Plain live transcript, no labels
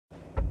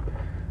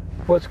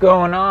What's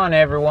going on,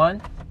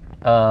 everyone?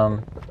 I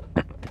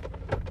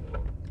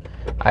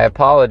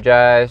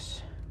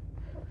apologize.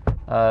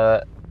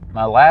 My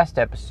last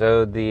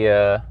episode,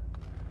 the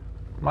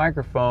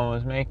microphone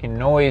was making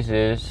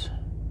noises,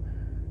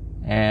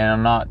 and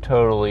I'm not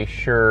totally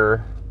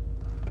sure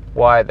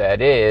why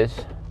that is.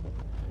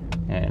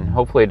 And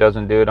hopefully it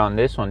doesn't do it on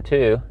this one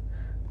too.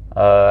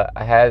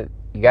 If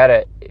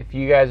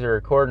you guys are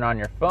recording on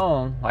your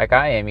phone like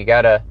I am, you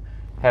gotta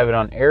have it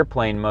on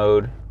airplane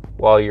mode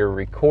while you're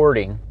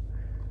recording,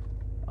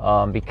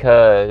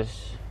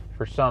 because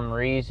for some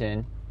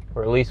reason,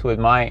 or at least with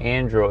my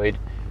Android,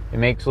 it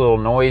makes little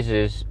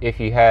noises if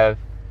it's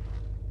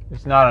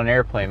not on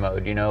airplane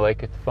mode,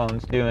 like if the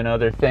phone's doing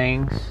other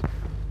things.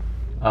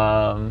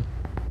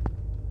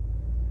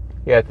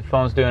 If the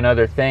phone's doing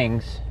other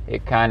things,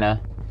 it kind of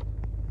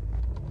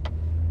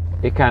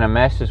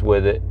messes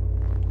with it.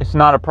 It's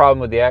not a problem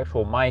with the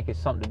actual mic, it's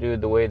something to do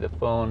with the way the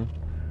phone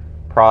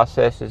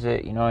processes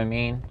it, you know what I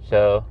mean?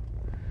 So,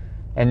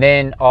 and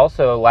then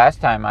also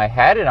last time I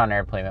had it on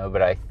airplane mode,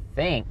 but I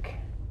think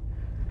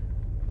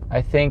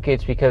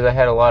it's because I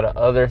had a lot of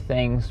other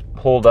things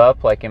pulled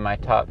up, like in my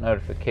top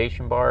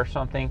notification bar or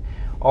something.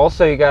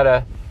 Also, you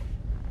gotta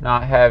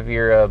not have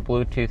your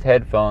Bluetooth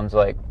headphones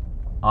like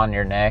on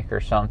your neck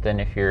or something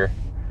if you're,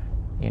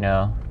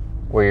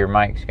 where your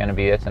mic's gonna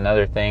be. That's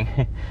another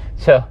thing.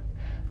 So,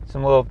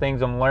 some little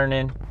things I'm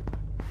learning,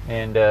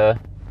 and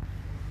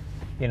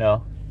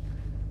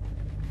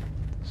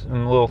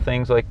some little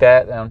things like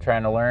that I'm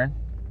trying to learn.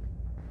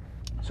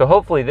 So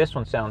hopefully this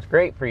one sounds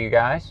great for you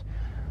guys.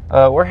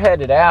 We're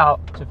headed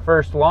out to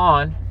First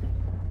Lawn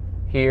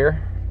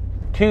here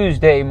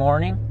Tuesday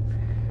morning.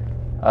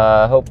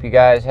 Hope you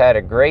guys had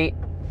a great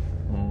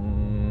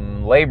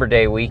Labor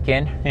Day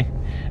weekend.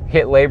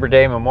 Get Labor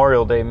Day,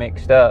 Memorial Day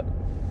mixed up.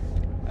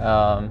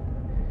 I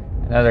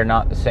know they're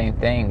not the same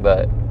thing,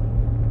 but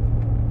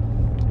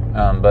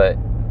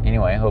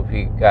anyway, hope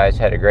you guys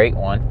had a great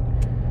one.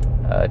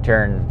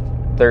 Turned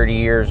 30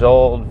 years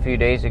old a few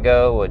days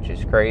ago, which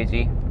is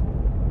crazy.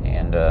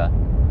 And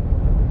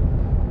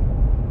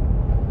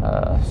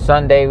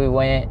Sunday we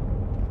went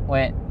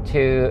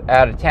to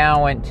out of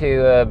town, went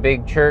to a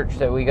big church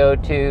that we go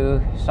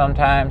to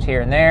sometimes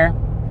here and there.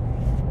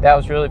 That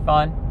was really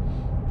fun,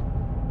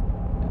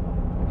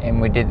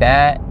 and we did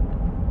that.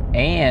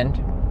 And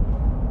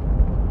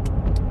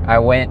I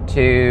went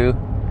to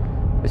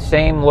the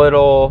same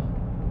little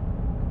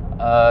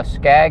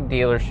Skag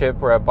dealership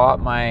where I bought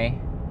my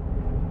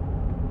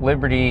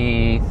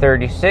Liberty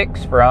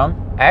 36 from.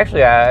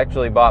 Actually, I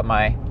actually bought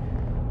my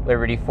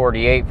Liberty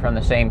 48 from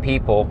the same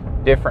people.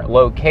 Different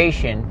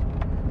location,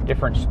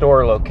 different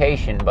store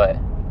location, but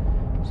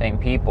same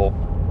people.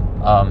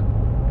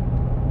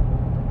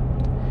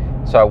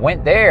 So I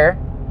went there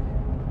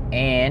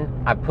and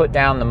I put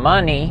down the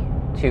money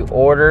to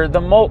order the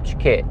mulch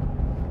kit.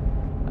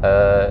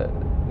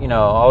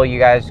 All you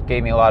guys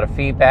gave me a lot of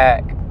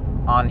feedback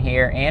on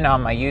here and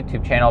on my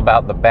YouTube channel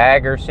about the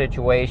bagger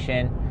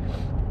situation,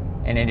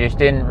 and it just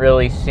didn't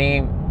really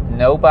seem,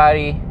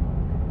 nobody,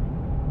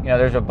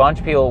 there's a bunch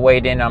of people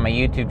weighed in on my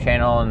YouTube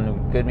channel, and a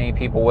good many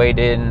people weighed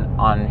in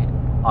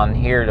on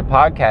here, the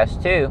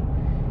podcast too.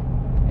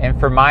 And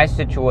for my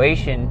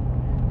situation,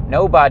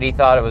 nobody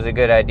thought it was a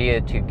good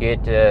idea to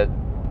get the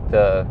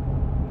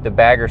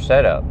bagger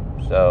setup.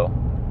 So,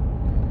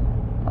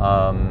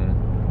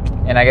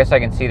 and I guess I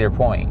can see their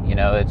point.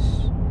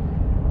 It's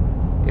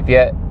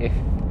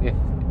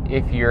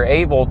if you're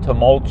able to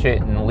mulch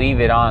it and leave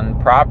it on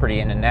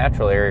property in a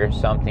natural area or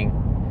something,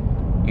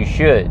 you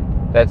should.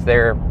 That's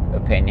their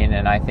opinion,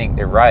 and I think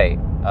they're right.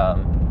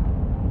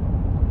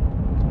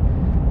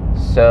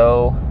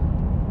 So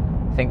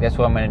I think that's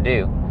what I'm going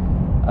to do.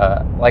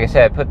 Like I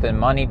said, I put the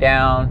money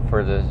down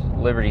for the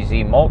Liberty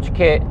Z mulch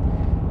kit.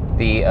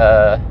 The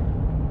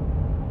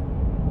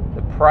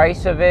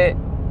price of it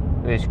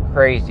is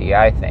crazy,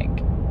 I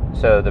think.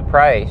 So the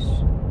price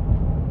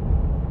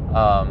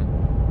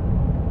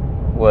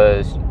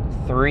was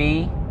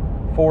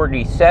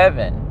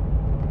 $347,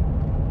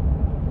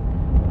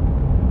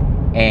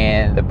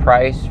 and the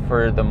price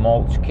for the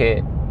mulch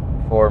kit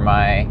for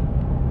my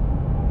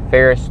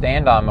Ferris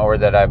stand-on mower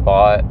that I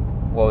bought,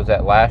 what was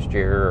that, last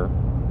year or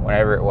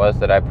whenever it was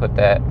that I put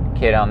that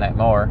kit on that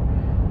mower,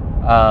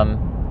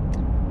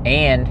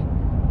 and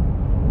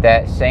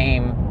that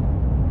same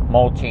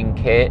mulching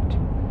kit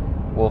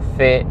will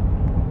fit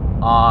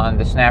on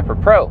the Snapper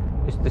Pro.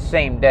 It's the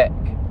same deck,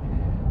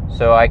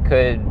 so I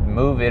could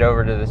move it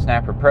over to the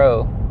Snapper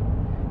Pro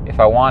if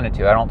I wanted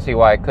to. I don't see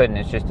why I couldn't.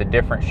 It's just a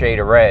different shade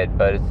of red,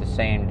 but it's the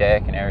same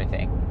deck and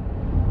everything.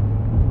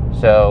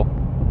 So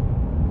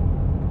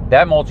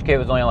that mulch kit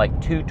was only like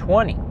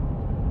 $220.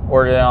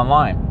 Ordered it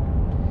online,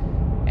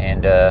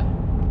 and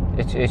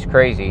it's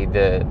crazy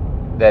that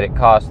it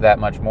costs that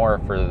much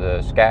more for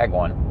the Skag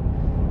one,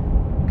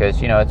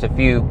 because it's a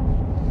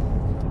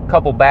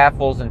couple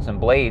baffles and some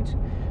blades.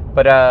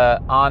 But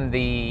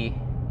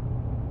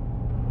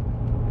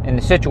in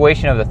the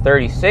situation of the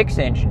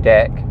 36-inch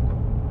deck,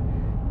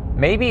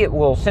 maybe it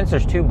will, since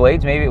there's two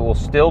blades, maybe it will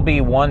still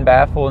be one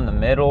baffle in the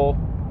middle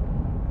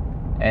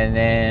and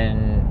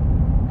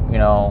then, you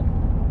know,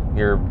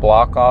 your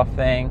block off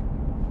thing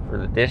for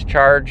the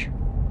discharge.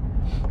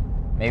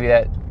 Maybe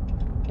that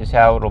is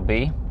how it'll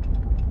be.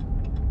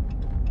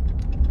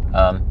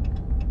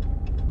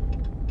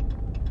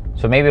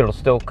 So maybe it'll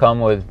still come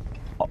with,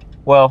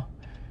 well,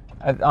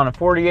 on a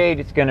 48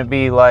 it's going to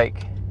be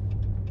like,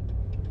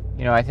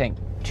 you know, I think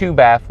 2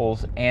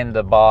 baffles and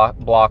the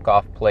block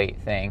off plate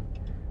thing.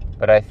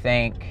 But I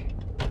think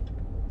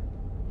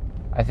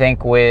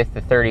with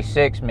the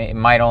 36 it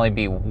might only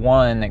be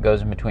 1 that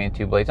goes in between the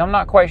 2 blades. I'm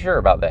not quite sure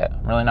about that.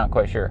 I'm really not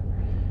quite sure.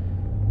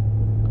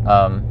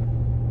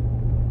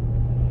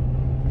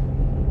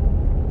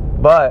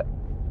 But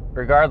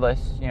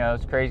regardless, you know,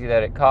 it's crazy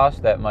that it costs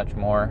that much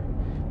more.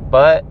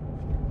 But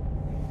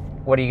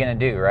what are you going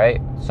to do, right?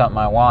 Something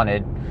I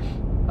wanted,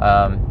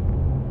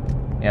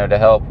 you know, to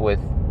help with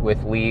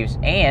leaves.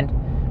 And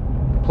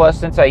plus,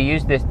 since I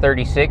use this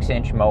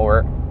 36-inch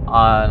mower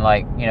on,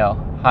 like, you know,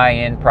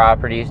 high-end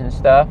properties and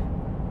stuff,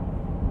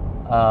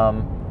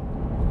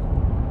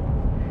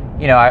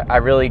 you know, I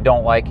really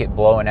don't like it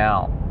blowing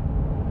out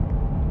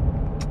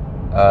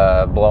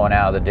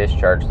of the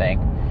discharge thing.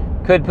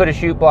 Could put a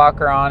chute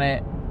blocker on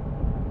it,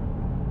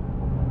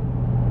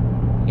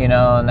 you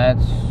know, and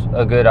that's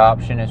a good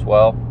option as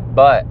well.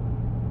 But,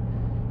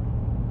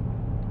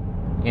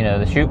 you know,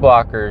 the chute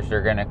blockers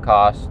are going to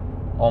cost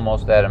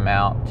almost that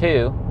amount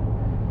too.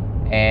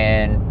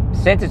 And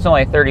since it's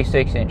only a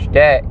 36-inch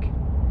deck,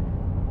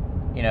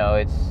 you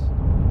know,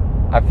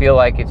 I feel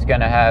like it's going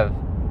to have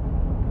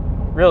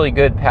really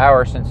good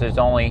power since there's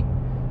only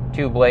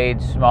 2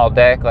 blades, small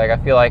deck. Like, I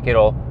feel like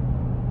it'll,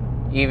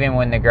 even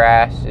when the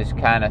grass is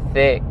kind of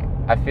thick,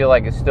 I feel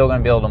like it's still going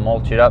to be able to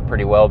mulch it up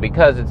pretty well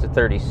because it's a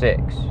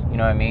 36. You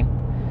know what I mean?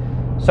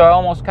 So I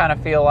almost kind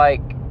of feel like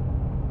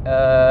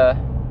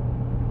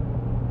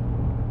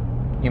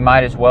you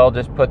might as well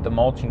just put the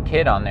mulching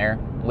kit on there,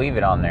 leave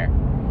it on there.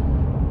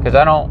 Because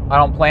I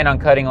don't plan on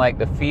cutting like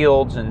the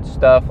fields and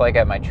stuff like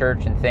at my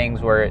church and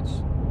things where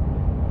it's,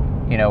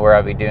 you know, where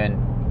I'll be doing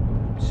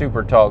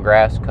super tall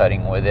grass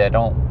cutting with it. I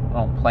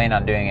don't plan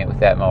on doing it with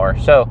that mower.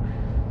 So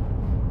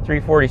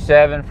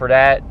 $347 for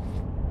that,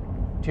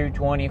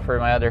 $220 for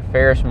my other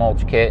Ferris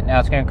mulch kit. Now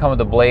it's going to come with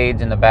the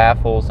blades and the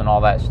baffles and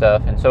all that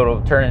stuff, and so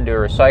it'll turn into a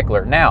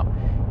recycler. Now,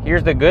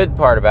 here's the good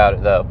part about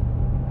it though.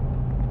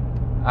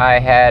 I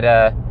had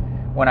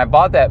when I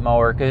bought that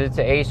mower, because it's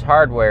an Ace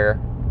Hardware,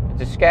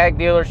 it's a Skag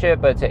dealership,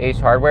 but it's an Ace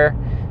Hardware,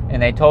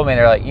 and they told me,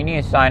 they're like, you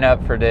need to sign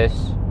up for this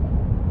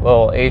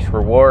little Ace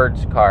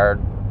Rewards card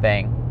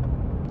thing,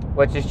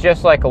 which is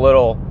just like a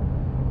little,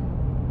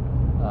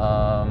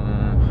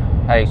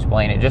 how do you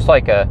explain it? Just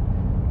like a,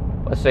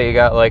 let's say you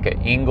got like an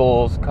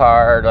Ingles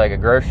card, like a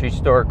grocery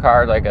store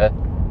card,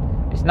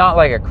 it's not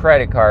like a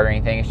credit card or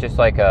anything. It's just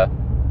like a,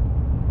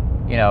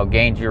 you know,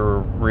 gains your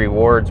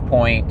rewards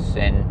points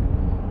and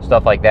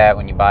stuff like that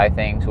when you buy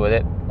things with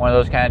it. One of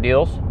those kind of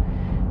deals.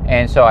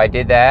 And so I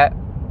did that,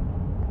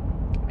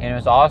 and it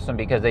was awesome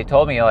because they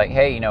told me, like,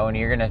 hey, you know, when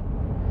you're gonna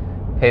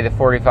pay the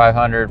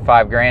 $4,500,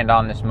 $5,000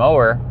 on this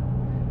mower,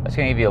 that's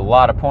gonna give you a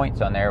lot of points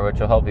on there, which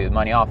will help you with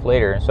money off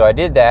later. And so I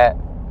did that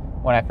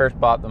when I first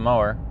bought the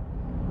mower,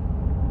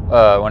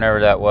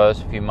 whenever that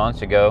was, a few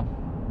months ago,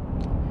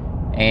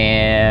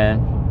 and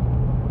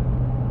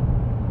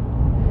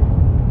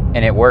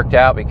it worked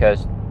out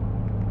because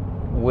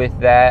with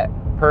that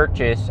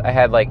purchase I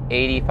had like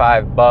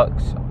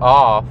 $85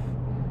 off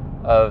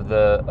of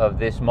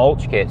this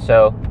mulch kit.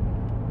 So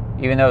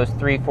even though it was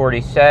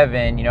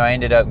 $347, you know, I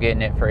ended up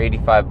getting it for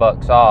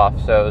 $85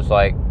 off. So it was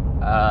like,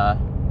 I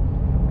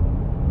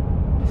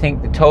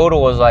think the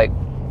total was like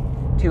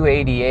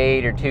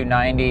 $288 or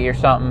 $290 or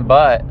something.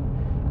 But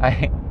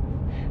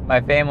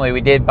my family,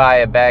 we did buy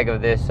a bag of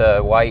this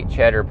white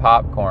cheddar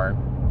popcorn,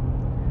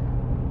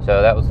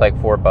 so that was like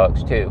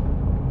 $4 too.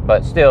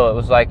 But still, it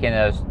was like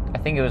I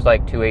think it was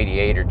like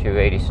 $288 or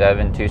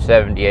 $287,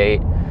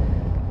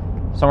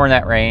 $278, somewhere in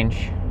that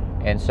range.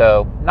 And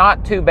so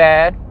not too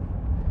bad,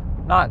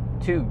 not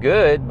too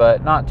good,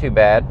 but not too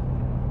bad,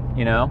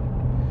 you know.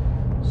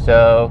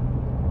 So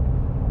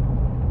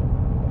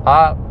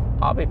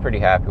I'll be pretty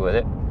happy with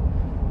it.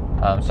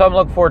 So I'm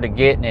looking forward to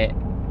getting it,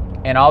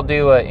 and I'll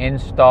do an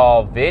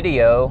install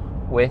video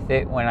with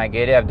it when I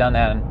get it. I've done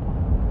that on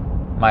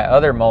my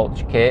other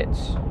mulch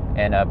kits,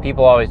 and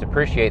people always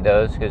appreciate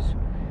those because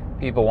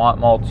people want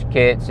mulch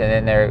kits,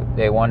 and then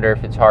they wonder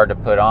if it's hard to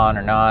put on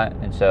or not.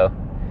 And so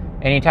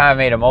anytime I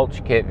made a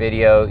mulch kit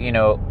video, you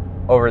know,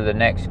 over the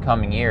next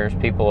coming years,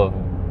 people have,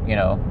 you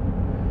know,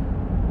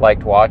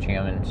 liked watching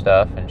them and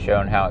stuff and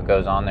showing how it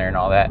goes on there and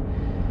all that.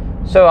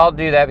 So I'll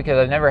do that because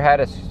I've never had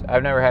a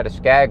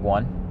Skag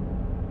one.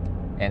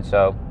 And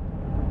so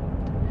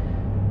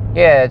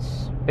yeah,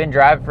 it's been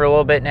driving for a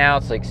little bit now.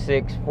 It's like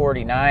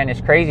 6:49.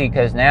 It's crazy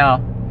because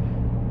now,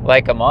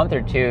 like a month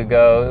or two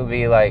ago, it would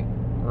be like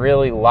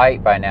really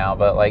light by now.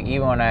 But like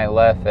even when I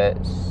left at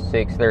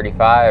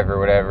 6:35 or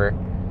whatever,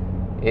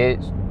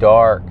 it's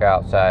dark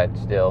outside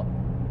still.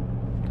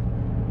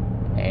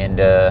 And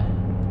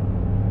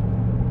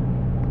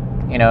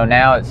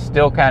now it's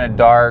still kind of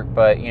dark,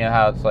 but you know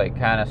how it's like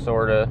kind of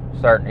sort of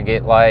starting to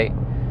get light.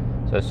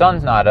 So the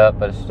sun's not up,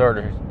 but it's sort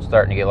of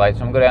starting to get light.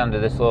 So I'm going to go down to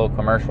this little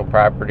commercial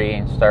property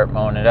and start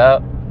mowing it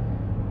up.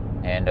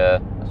 And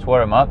that's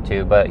what I'm up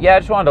to. But yeah, I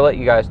just wanted to let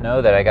you guys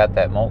know that I got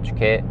that mulch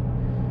kit.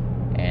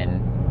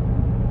 And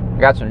I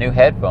got some new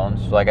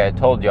headphones, like I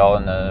told y'all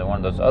in one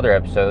of those other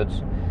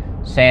episodes.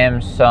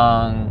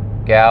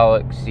 Samsung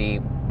Galaxy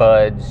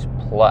Buds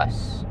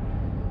Plus.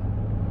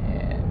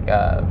 And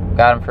got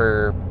them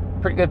for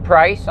a pretty good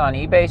price on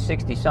eBay,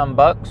 60 some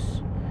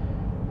bucks.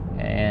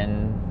 And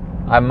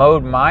I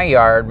mowed my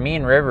yard. Me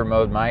and River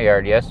mowed my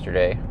yard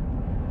yesterday.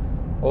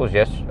 What was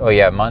yesterday? Oh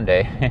yeah,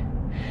 Monday.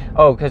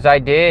 Oh, because I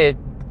did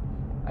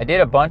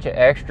a bunch of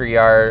extra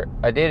yard.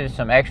 I did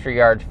some extra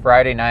yards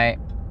Friday night,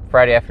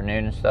 Friday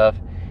afternoon and stuff,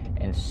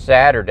 and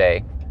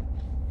Saturday.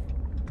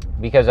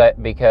 Because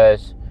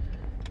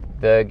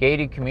the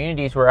gated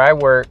communities where I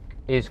work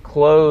is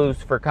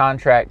closed for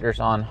contractors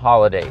on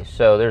holidays.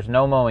 So there's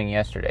no mowing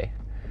yesterday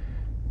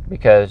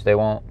because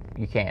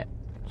you can't.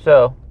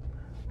 So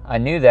I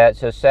knew that,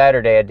 so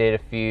Saturday I did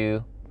a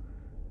few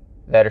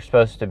that are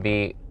supposed to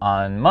be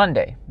on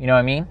Monday. You know what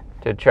I mean?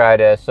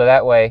 So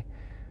that way,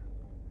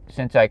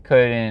 since I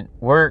couldn't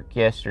work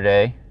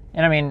yesterday,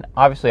 and I mean,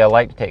 obviously I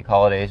like to take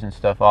holidays and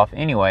stuff off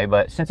anyway,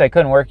 but since I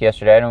couldn't work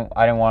yesterday,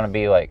 I didn't want to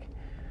be like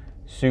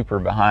super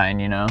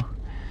behind,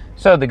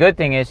 So the good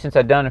thing is, since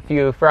I've done a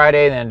few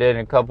Friday, then I did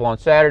a couple on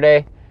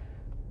Saturday,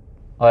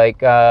 like,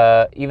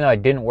 even though I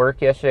didn't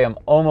work yesterday, I'm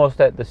almost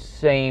at the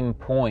same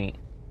point,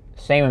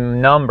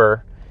 same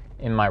number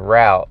in my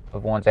route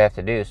of ones I have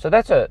to do. So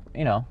that's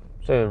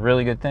it's a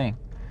really good thing.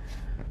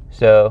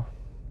 So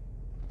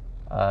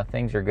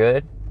things are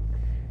good,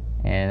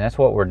 and that's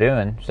what we're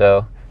doing.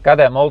 So got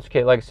that mulch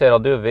kit. Like I said, I'll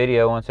do a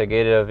video once I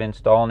get it of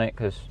installing it,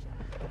 because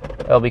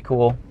that'll be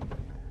cool.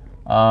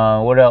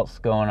 What else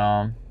going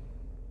on?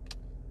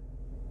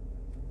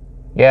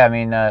 Yeah, I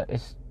mean,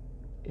 it's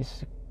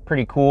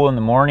pretty cool in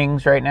the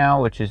mornings right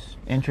now, which is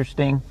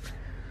interesting.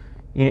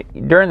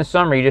 During the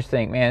summer, you just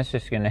think, man,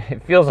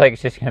 it feels like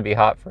it's just going to be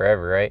hot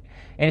forever, right?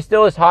 And it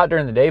still is hot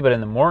during the day, but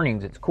in the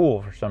mornings, it's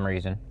cool for some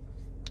reason.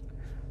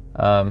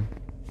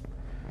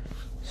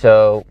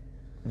 So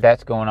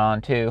that's going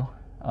on too.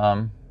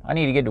 I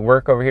need to get to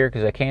work over here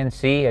because I can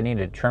see. I need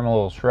to trim a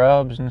little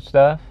shrubs and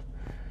stuff.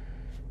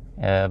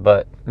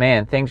 But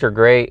man, things are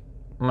great.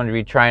 I'm going to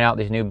be trying out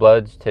these new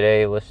bloods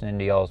today, listening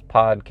to y'all's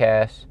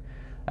podcasts.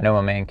 I know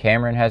my man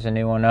Cameron has a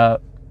new one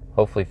up.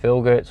 Hopefully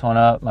Phil gets one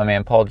up. My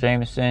man Paul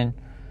Jameson.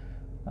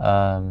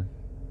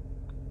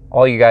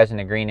 All you guys in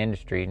the green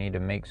industry need to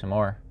make some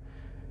more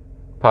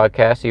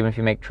podcasts, even if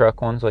you make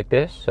truck ones like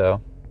this.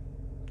 So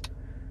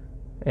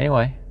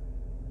anyway,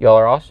 y'all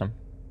are awesome.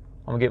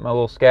 I'm going to get my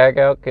little skag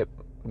out,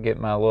 get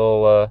my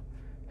little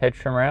hedge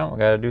trimmer out. We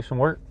got to do some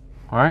work.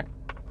 All right.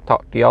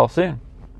 Talk to y'all soon.